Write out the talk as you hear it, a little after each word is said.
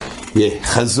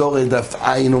חזור דף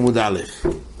עין עמוד א'.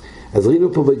 אז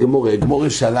ראינו פה בגמורה, הגמורה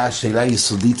שאלה שאלה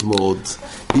יסודית מאוד,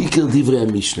 בעיקר דברי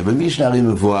המשנה. במשנה הרי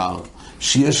מבואר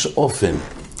שיש אופן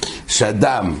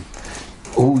שאדם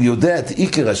הוא יודע את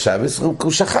עיקר השבס,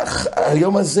 הוא שכח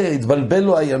היום הזה, התבלבל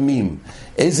לו הימים,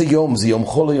 איזה יום, זה יום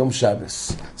חול או יום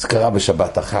שבס. זה קרה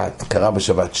בשבת אחת, קרה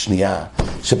בשבת שנייה,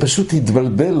 שפשוט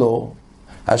התבלבל לו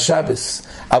השבס,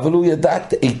 אבל הוא ידע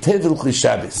היטב הלכי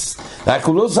שבס, רק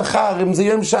הוא לא זכר אם זה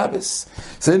יום שבס.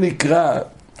 זה נקרא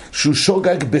שהוא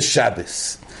שוגג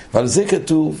בשבס, ועל זה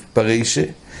כתוב ברישה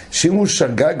שאם הוא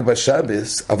שגג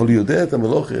בשבס אבל הוא יודע את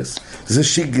המלוכס, זה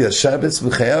שיג השבס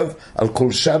וחייב על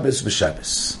כל שבס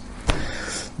ושבס.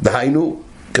 דהיינו,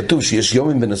 כתוב שיש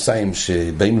יומים בנסיים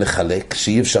שבאים לחלק,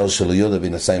 שאי אפשר שלא יודע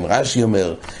בנסיים. רש"י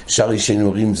אומר, שערי שני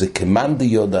אומרים זה כמן די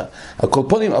יודע, על כל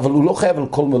פונים, אבל הוא לא חייב על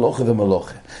כל מלוכה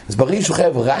ומלוכה. אז ברי שהוא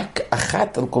חייב רק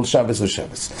אחת על כל שבס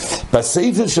ושבס.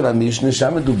 בספר של המשנה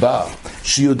שם מדובר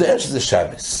שיודע שזה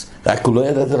שבס, רק הוא לא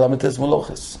ידע את הלמתס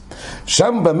מלוכס.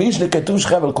 שם במשנה כתוב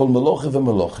שחייב על כל מלוכה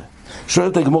ומלוכה.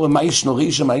 שואלת הגמורה, מה ישנו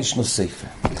רישא, מה ישנו ספר?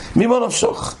 ממה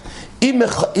נפשוך?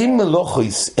 אם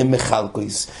מלוכויס הם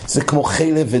מחלקויס, זה כמו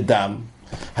חלב ודם.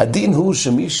 הדין הוא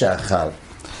שמי שאכל,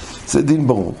 זה דין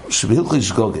ברור, שבהלכי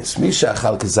שגוגס, מי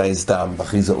שאכל כזייס דם,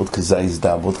 אחרי זה עוד כזייס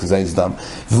דם ועוד כזייס דם,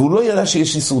 והוא לא ידע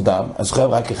שיש איסור דם, אז הוא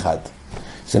חייב רק אחד.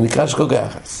 זה נקרא שגוגי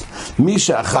אחס. מי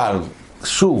שאכל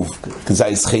שוב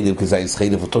כזייס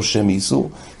חלב, אותו שם איסור,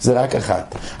 זה רק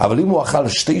אחת. אבל אם הוא אכל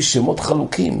שתי שמות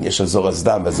חלוקים, יש הזורס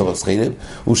דם והזורס חלב,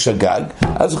 הוא שגג,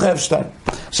 אז הוא חייב שתיים.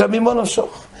 עכשיו ממה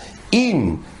נפשוך?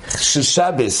 אם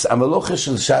ששבס, המלוכה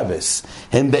של שבס,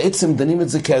 הם בעצם דנים את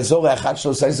זה כאזור האחד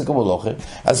שלו, זה כמו מלוכה,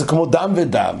 אז זה כמו דם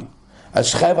ודם, אז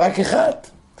שחייב רק אחד.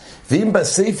 ואם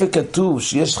בספר כתוב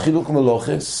שיש חילוק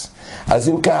מלוכס, אז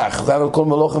אם כך, חייב על כל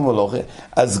מלוכה ומלוכה,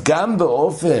 אז גם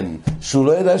באופן שהוא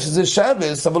לא ידע שזה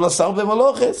שבס, אבל אסר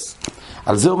במלוכס.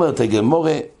 על זה אומרת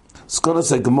הגמורה,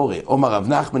 סקולס הגמורה, אומר רב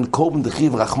נחמן, קורבן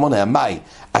דחיב רחמונה המאי,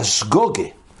 השגוגה,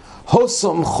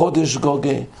 הוסום חודש גוגה,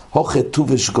 הוכתו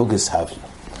ושגוגס הביא.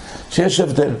 שיש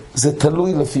הבדל, זה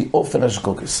תלוי לפי אופן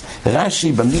השגוגס.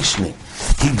 רש"י במשנה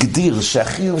הגדיר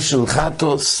שהחיוב של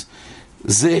חטוס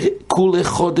זה כולה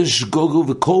חודש גוגו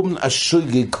וקורבן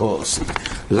השוגה כוס.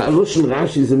 לא של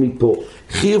רש"י זה מפה.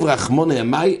 חיוב רחמונה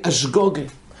המאי השגוגה.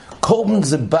 קורבן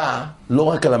זה בא לא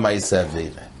רק על המאי זה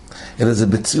עבירה, אלא זה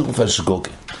בצירוף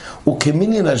השגוגה.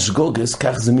 וכמינין השגוגס,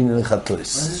 כך זה מינין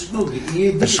החטוס. מה זה שגוגה?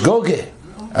 השגוגה.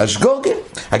 השגוגה,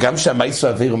 גם שהמייסו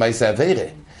אווירה הוא מייסו אווירה,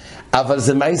 אבל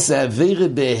זה מייסו אווירה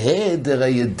בהדר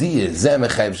הידיעה, זה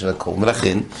המחייב של הקורבן.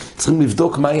 ולכן צריכים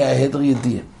לבדוק מה היה ההדר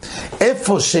הידיעה.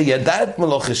 איפה שידע את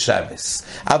מלוכה שבס,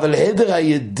 אבל הדר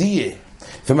הידיעה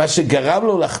ומה שגרם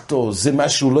לו לחטוא זה מה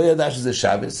שהוא לא ידע שזה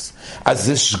שבס, אז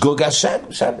זה שגוגה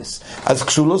שבס. אז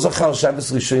כשהוא לא זכר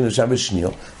שבס ראשון או שבס שניו,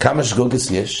 כמה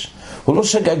שגוגס יש? הוא לא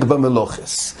שגג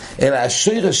במלוכס, אלא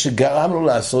השורש שגרם לו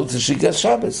לעשות זה שגג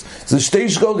שבס. זה שתי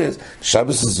שגוגס,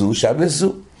 שבס זו, שבס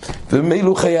זו.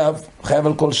 ומילוא חייב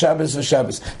על כל שבס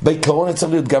ושבס. בעיקרון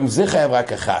צריך להיות גם זה חייב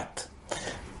רק אחת.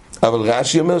 אבל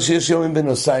רש"י אומר שיש יומים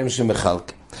בנוסיים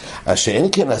שמחלק. שאין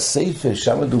כן הספר,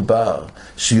 שם מדובר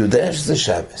שיודע שזה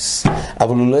שבס,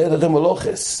 אבל הוא לא ידע את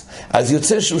המלוכס, אז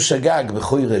יוצא שהוא שגג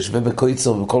בחוירש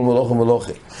ובקויצר ובכל מלוכה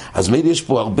ומלוכה. אז מיד יש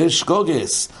פה הרבה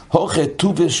שגוגס, הוכה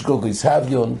טו בשגוגס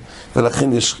הביון,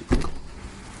 ולכן יש...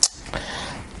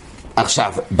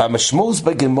 עכשיו, במשמעות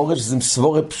בגמורה שזה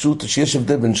מסבורה פשוט שיש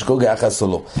הבדל בין שגוגה אחס או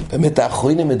לא. באמת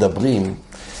האחרונים מדברים,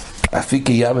 אפיק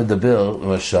היה מדבר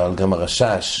למשל, גם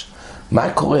הרשש, מה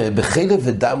קורה בחלב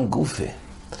ודם גופה?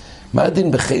 מה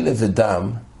הדין בחלב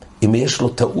ודם אם יש לו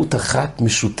טעות אחת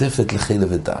משותפת לחלב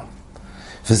ודם?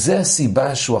 וזה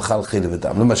הסיבה שהוא אכל חלב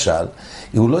ודם. למשל,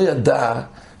 הוא לא ידע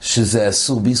שזה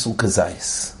אסור באיסור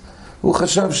כזייס. הוא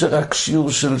חשב שרק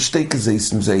שיעור של שתי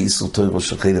כזייסים זה איסור תוירו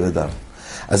של חלב ודם.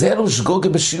 אז היה לו שגוגה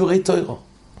בשיעורי תוירו.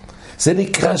 זה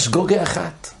נקרא שגוגה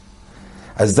אחת.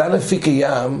 אז דן אפיק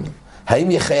ים,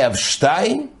 האם יחייב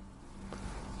שתיים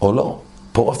או לא?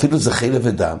 פה אפילו זה חלב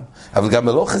ודם, אבל גם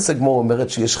מלוכס הגמור אומרת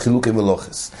שיש חילוקי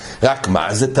מלוכס. רק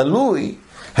מה? זה תלוי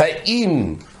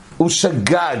האם הוא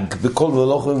שגג בכל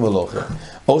מלוכה ומלוכה,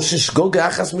 או ששגוגה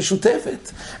אחס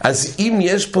משותפת. אז אם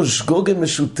יש פה שגוגה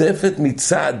משותפת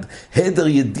מצד הדר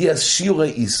ידיע שיעור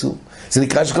האיסור, זה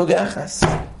נקרא שגוגה אחס.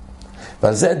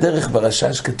 ועל זה הדרך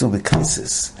ברשש כתוב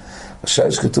בקריסס.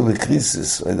 רשש כתוב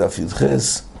בקריסס, דף י"ח,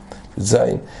 י"ז,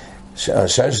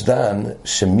 שהרשש דן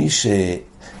שמי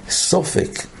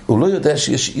סופק, הוא לא יודע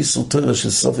שיש איסור תורה של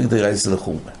סופק דרייס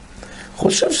לחומרה. הוא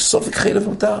חושב שסופק חלב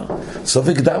מותר,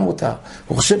 סופק דם מותר.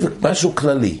 הוא חושב משהו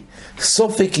כללי.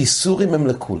 סופק איסורים הם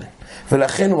לכולה.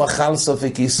 ולכן הוא אכל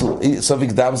סופק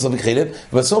דם, סופק חלב,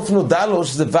 ובסוף נודע לו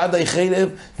שזה ודאי חלב,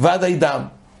 ודאי דם.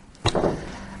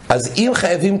 אז אם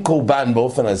חייבים קורבן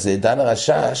באופן הזה, דן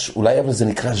הרשש, אולי אבל זה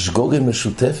נקרא שגוגה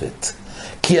משותפת.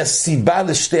 כי הסיבה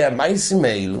לשתי המייסים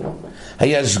האלו,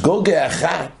 היה שגוגה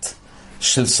אחת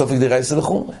של סופק דרייסה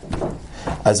לחומרה.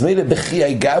 אז מילא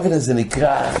בחיי גוון זה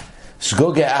נקרא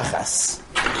שגוגה אחס.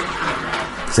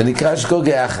 זה נקרא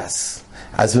שגוגה אחס.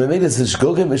 אז ממילא זה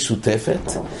שגוגה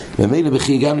משותפת, ממילא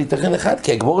בחיי גם ניתכן אחד,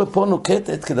 כי הגמורה פה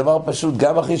נוקטת כדבר פשוט,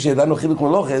 גם אחרי שידענו חילוק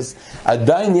מלוכס,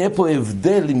 עדיין יהיה פה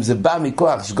הבדל אם זה בא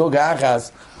מכוח שגוגה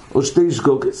אחס או שתי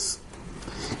שגוגס.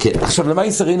 כן, עכשיו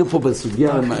למעשה ראינו פה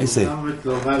בסוגיה, למעשה. למה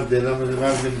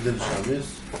זה הבדל שבס?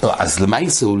 לא, אז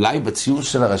למעשה אולי בציור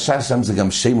של הרשע שם זה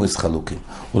גם שמוס חלוקים.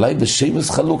 אולי בשמוס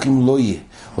חלוקים לא יהיה.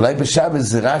 אולי בשבס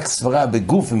זה רק סברה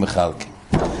בגוף ומחלקים.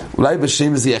 אולי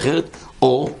בשם זה יהיה אחרת,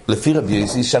 או לפי רבי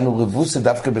יוסי יש לנו רבוסה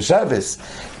דווקא בשבס.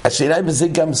 השאלה היא בזה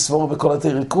גם סבור בכל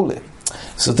התורה כולה.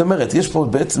 זאת אומרת, יש פה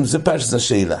בעצם, זה פשוט זו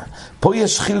השאלה. פה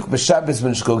יש חילוק בשבס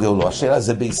בין שגוגה או לא. השאלה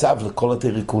זה בעיסב לכל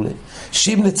התורה כולה.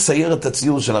 שאם נצייר את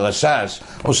הציור של הרשש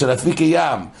או של אפיקי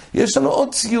ים, יש לנו עוד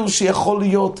ציור שיכול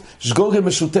להיות שגוגה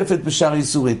משותפת בשאר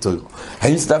איסורי תורה.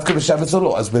 האם זה דווקא בשבס או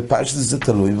לא? אז בפשט זה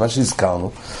תלוי, מה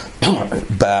שהזכרנו,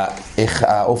 באיך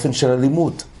האופן של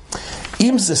הלימוד.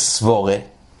 אם זה סבורה,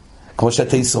 כמו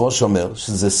שהטייס ראש אומר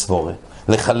שזה סבורה,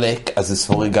 לחלק, אז זה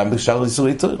סבורה גם בשאר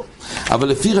איסורי תורה. אבל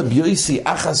לפי רבי יוסי,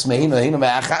 אחס מהינו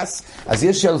מאחס, אז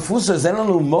יש ילפוס, אז אין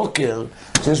לנו מוקר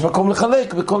שיש מקום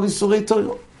לחלק בכל איסורי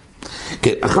תורה.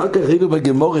 כן, אחר כך ראינו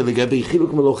בגמורה לגבי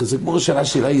חילוק מלוכס, זה גמורה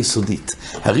שאלה יסודית.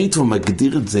 הריטב"א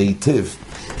מגדיר את זה היטב.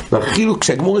 בחילוק,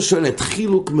 כשהגמורה שואלת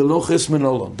חילוק מלוכס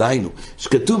מנולו, דהיינו,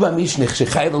 שכתוב במשנה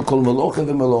שחייב על כל מלוכה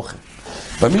ומלוכה.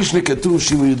 במשנה כתוב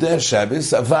שאם הוא יודע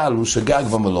שבס, אבל הוא שגג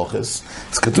במלוכס,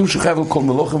 אז כתוב שחייב על כל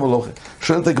מלוכה ומלוכה.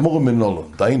 שואלת הגמורה מנולו,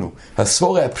 דהיינו,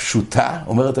 הסבורה הפשוטה,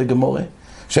 אומרת הגמורה,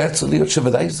 שהיה צריך להיות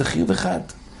שוודאי זה חיוב אחד.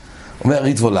 אומר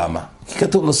הריטב"א למה? כי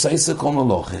כתוב לו סייסה כל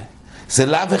מלוכה. זה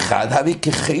לאו אחד, הביא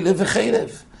כחלב וחלב,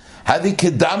 הביא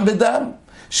כדם בדם.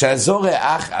 שהזורי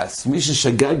אחס, מי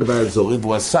ששגג באזורי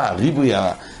והוא עשה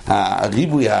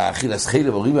ריבוי האכילס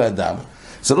חלב או ריבוי הדם,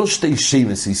 זה לא שתי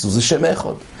שמס איסור, זה שם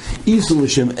אחד. איסור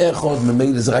ושם אחד,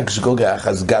 ממילא זה רק שגוגה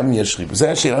אחס, גם יש ריבוי.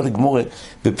 זה השאלת הגמורה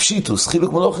בפשיטוס,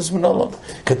 חילוק מלוכס מנולות.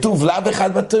 כתוב לאו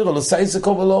אחד בתורה, לא סייסה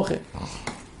כל מלוכה.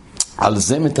 על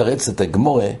זה מתרצת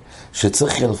הגמורה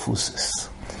שצריך ילפוסס.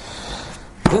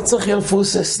 זה צריך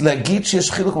ילפוסס, להגיד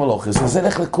שיש חילוק מלוכס, וזה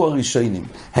לך לקור הראשונים.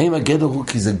 האם הגדר הוא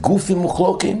כי זה גופים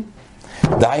מוחלוקים?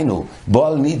 דהיינו,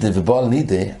 בועל נידה ובועל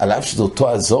נידה, על אף שזה אותו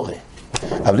הזורי.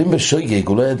 אבל אם בשויגג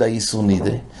הוא לא ידע איסור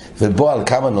נידה, ובועל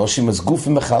כמה נושים, אז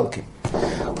גופים מחלקים.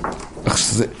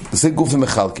 זה גופים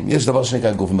מחלקים. יש דבר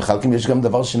שנקרא גופים מחלקים, יש גם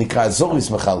דבר שנקרא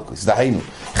הזוריס מחלקוס. דהיינו,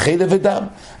 חלב ודם.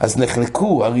 אז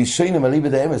נחלקו הראשונים על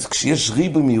איבד האמץ, כשיש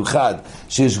ריבוי מיוחד,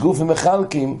 שיש גופים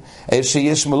מחלקים,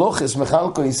 שיש מלוכס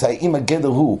מחלקוס, האם הגדר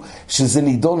הוא שזה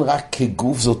נידון רק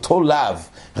כגוף, זה אותו לאו,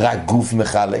 רק גוף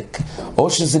מחלק, או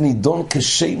שזה נידון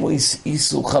כשמו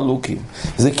איסור חלוקים.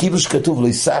 זה כאילו שכתוב לא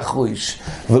יסח ראש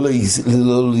ולא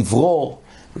לברור,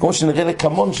 כמו שנראה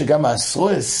לקמון שגם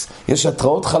האסרואס יש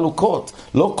התראות חלוקות,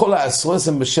 לא כל האסרואס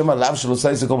הם בשם הלאו של עושה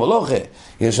איזה כל מלוכה,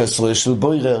 יש האסרואס של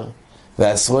בוירר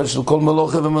והאסרואס של כל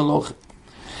מלוכה ומלוכה.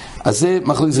 אז זה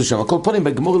מחליט זה שם. הכל פונים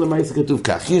בגמור למעשה כתוב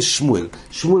כך, יש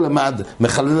שמואל למד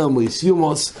מחלל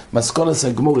המויסיומוס, מסקונס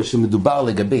הגמור שמדובר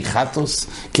לגבי חטוס,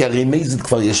 כי הרי מייזד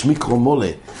כבר יש מיקרו מולה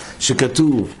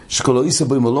שכתוב שכל לא יישא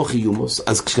בו מלוכי יומוס,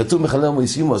 אז כשכתוב מחלל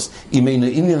המויסיומוס, אם אינו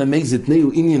עניין למייזד נאו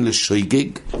עניין לשויגג,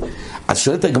 אז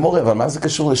שואלת הגמור, אבל מה זה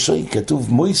קשור לשויגג?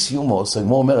 כתוב מויסיומוס,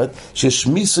 הגמור אומרת שיש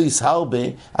מיסויס הרבה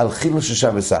על חילוק של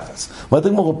שבס אחס. אומרת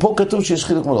הגמור, פה כתוב שיש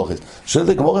חילוק מלוכס. שואלת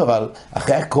הגמור, אבל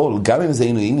אחרי הכל, גם אם זה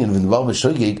אינו עניין ודבר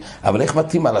בשויגג, אבל איך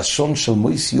מתאים הלשון של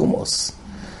מויסיומוס?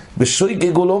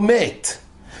 בשויגג הוא לא מת.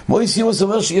 מויסיומוס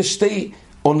אומר שיש שתי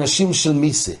עונשים של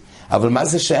מיסה, אבל מה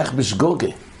זה שייך בשגוגה?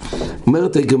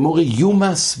 אומרת הגמור,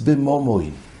 יומס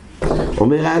במומוין.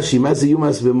 אומר רש"י, מה זה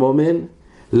יומס במומן?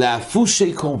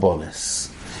 להפושי קורבונס.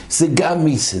 זה גם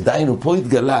מיסה. דיינו, פה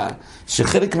התגלה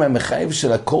שחלק מהמחייב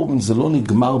של הקורבן זה לא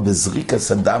נגמר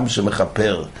בזריקת הדם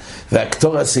שמחפר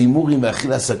והקטורס האימורים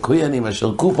והאכילס הקויאנים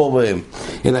אשר קופו בהם,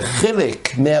 אלא חלק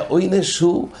מהעונש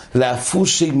הוא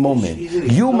להפושי מומן.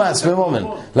 יומס במומן,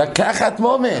 לקחת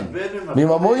מומן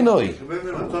מממוינוי. שבין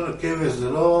ממתון הכבש זה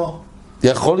לא...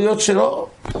 יכול להיות שלא,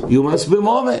 יומס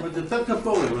במומן. יותר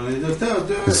כפורים, יותר...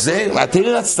 זה,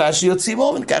 התראה רצתה שיוצאים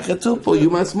מומן, כך כתוב פה,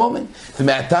 יומס מומן.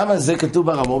 ומהטעם הזה כתוב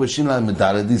ברמו בשין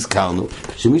למדלת, הזכרנו,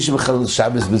 שמי שמחלל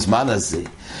שבס בזמן הזה,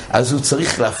 אז הוא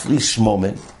צריך להפריש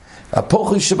מומן,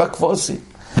 הפוכי שבקבוסים.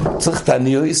 צריך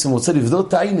תעניוס, אם הוא רוצה לבדות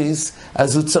תייניס,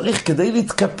 אז הוא צריך כדי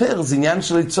להתכפר, זה עניין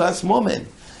של יצועס מומן.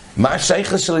 מה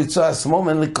השייכה של יצועס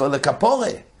מומן לכפורה?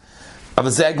 אבל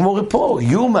זה הגמורה פה,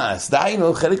 יומאס,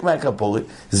 דהיינו, חלק מהכפורה,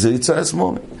 זה יצועס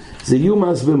מומן. זה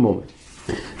יומאס ומומן.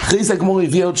 אחרי זה הגמור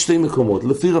הביא עוד שתי מקומות.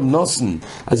 לפי רב נוסן,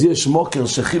 אז יש מוקר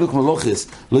שחילוק מלוכס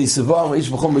לא יסבור איש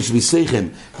בחום בשביסייכם.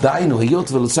 דהיינו,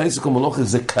 היות ולא צייסקו מלוכס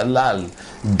זה כלל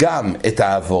גם את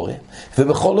העבורה.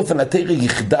 ובכל אופן, התרא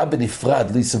יחדה בנפרד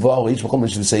לא יסבור איש בחום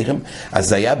בשביסייכם, אז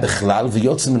זה היה בכלל,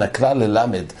 ויוצא מן הכלל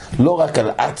ללמד, לא רק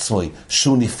על עצמוי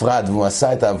שהוא נפרד והוא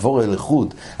עשה את העבורה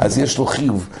לחוד, אז יש לו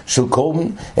חיוב של קורבן,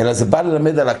 אלא זה בא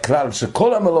ללמד על הכלל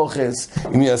שכל המלוכס,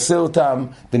 אם יעשה אותם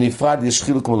בנפרד, יש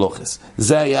חילוק מלוכס.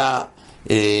 זה היה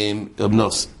רב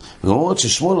נוסן. ואומרות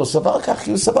ששמואל לא סבר כך, כי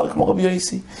הוא סבר כמו רבי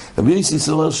יוסי. רבי יוסי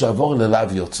סבר שעבור ללאו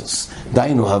יוצוס.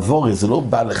 דיינו, העבור זה לא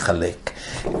בא לחלק.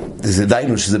 זה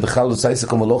דיינו שזה בכלל לא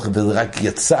צייסק ומלוכה, וזה רק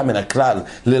יצא מן הכלל,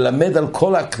 ללמד על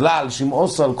כל הכלל, שאם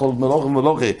עושה על כל מלוכה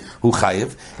ומלוכה הוא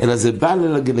חייב, אלא זה בא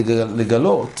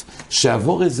לגלות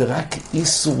שהעבור זה רק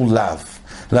איסור לאו.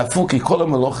 להפוק כל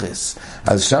המלוכס.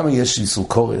 אז שם יש איסור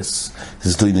קורס,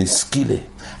 זה דויני סקילה.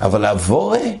 אבל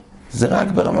העבור זה רק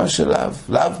ברמה של לאו,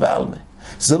 לאו בעלמה.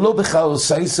 זה לא בכלל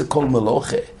עושה איסה כל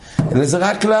מלוכה, אלא זה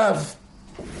רק לאו.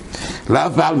 לאו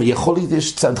בעלמה, יכול להיות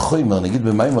יש צד חומר, נגיד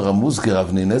במיימר המוסגר,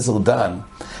 אבני נזר דן,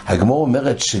 הגמור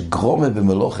אומרת שגרומה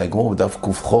במלוכה, הגמור בדף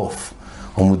קוף חוף,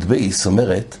 או מודבייס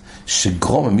אומרת,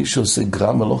 שגרומה, מי שעושה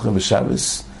גרם מלוכה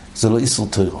בשבס, זה לא איסור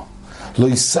תוירו. לא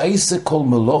עושה איסה כל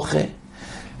מלוכה,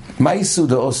 מה איסור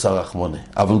דעושה רחמונה?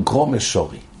 אבל גרומה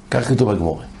שורי, כך כתוב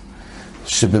בגמורה.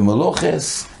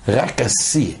 שבמלוכס רק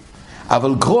עשי,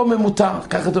 אבל גרומה מותר,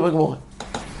 כך כתוב בגמורה.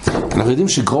 אנחנו יודעים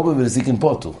שגרומה בנזיקין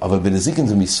פוטו, אבל בנזיקין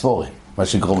זה מספורה, מה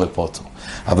שגרומה פוטו.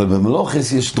 אבל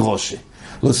במלוכס יש דרושה.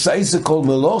 לא סייסה כל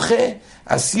מלוכה,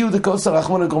 עשיו דקוסה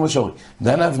רחמונה גרומה שורי.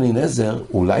 דן אבני נזר,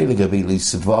 אולי לגבי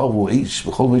לסבר הוא איש,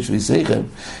 בכל מיש ויסייכם,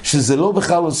 שזה לא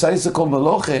בכלל לא סייסה כל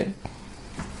מלוכה,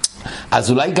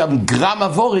 אז אולי גם גרם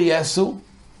עבורי יעשו.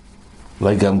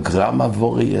 אולי גם גרם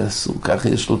עבורי יעשו, ככה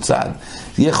יש לו צעד.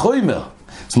 זה יהיה חומר.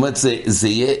 זאת אומרת,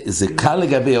 זה קל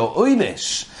לגבי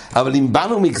העונש, אבל אם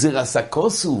באנו מגזיר עשה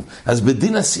כוסו, אז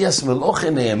בדין עשייס מלוכה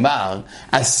נאמר,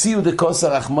 עשיו דקוסה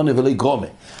רחמונה ולא יגרומה.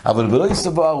 אבל בלא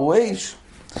יסבו הרואש,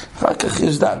 אחר כך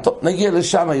יש דעת. טוב, נגיע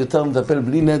לשם יותר נטפל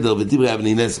בלי נדר בדברי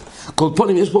אבני נזר. כל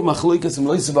פונים יש פה מחלוקת, אם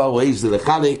לא יסבו הרואש זה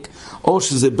לחלק, או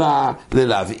שזה בא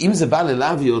ללאו. אם זה בא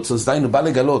ללאו יוצא, אז דיינו בא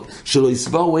לגלות שלא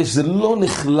יסבו הרואש, זה לא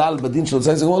נכלל בדין של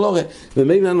זה כמו לא ראה.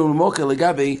 ומבין לנו מוקר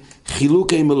לגבי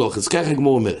חילוקי מלוך. אז ככה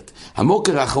הגמור אומרת.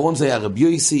 המוקר האחרון זה היה רבי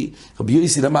יוסי. רבי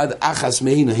יוסי למד אחס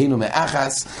מהינו, הינו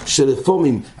מאחס,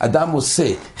 שלפעמים אדם עושה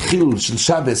חילול של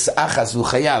שבס אחס והוא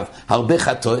חייב הרבה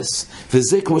חטוס,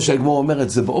 וזה כמו שהגמור אומרת,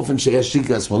 זה באופן שהיה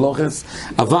שיקרס מלוכס,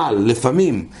 אבל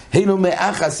לפעמים, הינו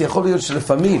מאחס, יכול להיות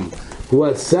שלפעמים הוא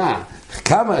עשה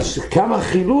כמה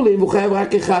חילולים והוא חייב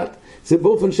רק אחד. זה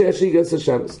באופן שהיה שיקרס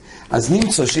השבס. אז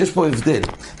נמצא שיש פה הבדל.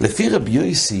 לפי רבי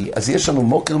יוסי, אז יש לנו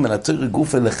מוקר מן התורה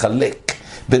גופה לחלק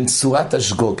בין צורת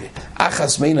השגוגה.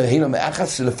 אחס מינו הינו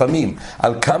מאחס, שלפעמים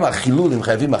על כמה חילולים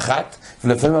חייבים אחת,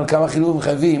 ולפעמים על כמה חילולים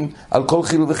חייבים על כל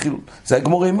חילול וחילול. זה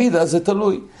הגמור מידה, זה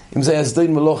תלוי. אם זה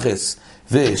יסדין מלוכס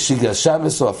ושיגר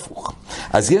שבס או הפוך.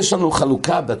 אז יש לנו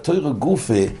חלוקה בתורה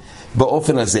גופה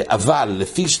באופן הזה, אבל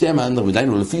לפי שתי המאנדר,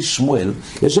 ודיינו לפי שמואל,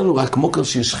 יש לנו רק מוקר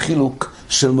שיש חילוק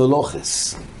של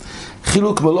מלוכס.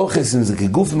 חילוק מלוכס, אם זה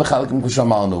כגוף מחלק כמו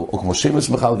שאמרנו, או כמו שמש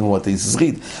מחלק כמו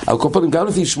התסריט, אבל כל פעמים גם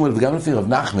לפי שמואל וגם לפי רב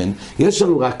נחמן, יש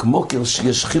לנו רק מוקר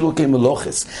שיש חילוקי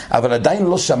מלוכס, אבל עדיין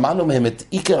לא שמענו מהם את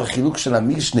עיקר החילוק של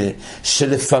המשנה,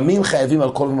 שלפעמים חייבים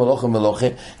על כל מלוכה ומלוכה,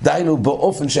 דיינו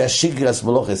באופן שהשיגרס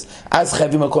מלוכס, אז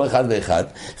חייבים על כל אחד ואחד,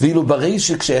 ואילו ברי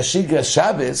שכשישיגרס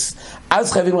שבס,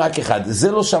 אז חייבים רק אחד.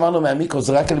 זה לא שמענו מהמיקרו,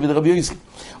 זה רק על ידי רבי יוסי.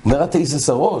 אומר התייסס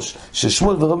הראש,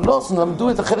 ששמואל ורב נוסן למדו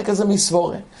את החלק הזה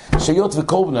מסבורה, שיות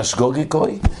וקורבן השגוגי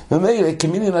קוי, ומילא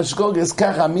כמיניאן השגוגי, אז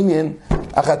ככה המיניאן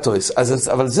אחתויס.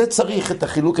 אבל זה צריך את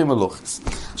החילוק עם מלוכס.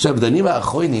 עכשיו, דנים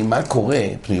האחרונים, מה קורה,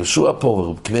 פני יהושע פה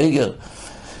ורב קוויגר,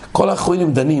 כל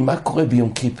האחרונים דנים, מה קורה ביום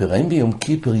כיפר? האם ביום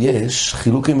כיפר יש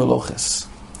חילוק עם מלוכס?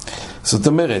 זאת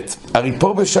אומרת, הרי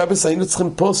פה בשבס היינו צריכים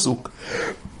פוסוק,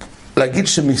 להגיד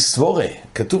שמסבורה,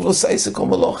 כתוב לו סייסק או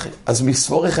מלוכה, אז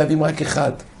מסבורה חייבים רק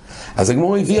אחד. אז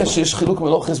הגמור הביאה שיש חילוק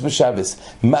מלוכס בשבס.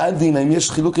 מה הדין אם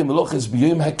יש חילוק מלוכס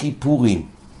ביום הכיפורים?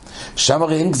 שם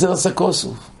הרי אין גזר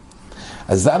סקוסוף.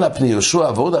 אז דנה פני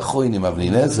יהושע ועוד אחרונים, אבני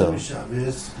נזר.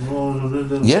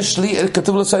 יש לי,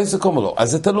 כתוב לו סייסק או מלוכה,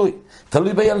 אז זה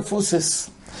תלוי ביאלפוסס.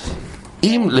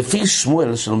 אם לפי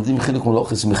שמואל שלומדים חילוק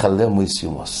מלוכס מחלל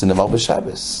מויסיומוס, זה נאמר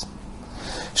בשבס.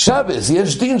 שבס,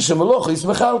 יש דין שמלוכויס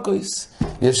מחלקויס.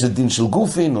 יש דין של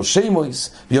גופין או שמויס,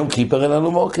 ביום כיפר אין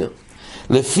לנו מוקר.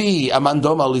 לפי אמן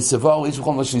דומר ליסבור, יש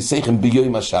בכל מה שיסייכם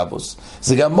ביום השבוס,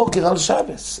 זה גם מוקר על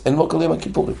שבס, אין מוקר ליום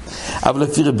הכיפורים. אבל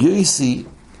לפי רבי יוסי,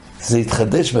 זה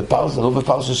יתחדש בפרשה, לא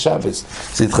בפרשה שבס,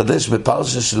 זה יתחדש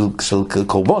בפרשה של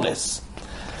קורבונס.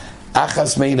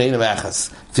 אחס מעין ואחס.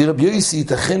 לפי רבי יוסי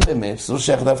ייתכן באמת, זה לא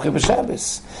שייך דווקא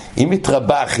בשבס. אם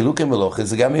מתרבה חילוק המלוכה,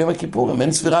 זה גם יום הכיפורים,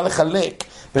 אין סבירה לחלק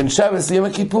בין שבס ליום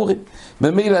הכיפורים.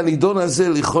 במילא הנידון הזה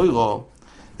לכוירו,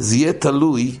 זה יהיה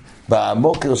תלוי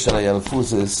במוקר של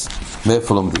הילפוסס,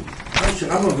 מאיפה לומדים.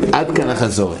 עד כאן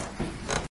החזור.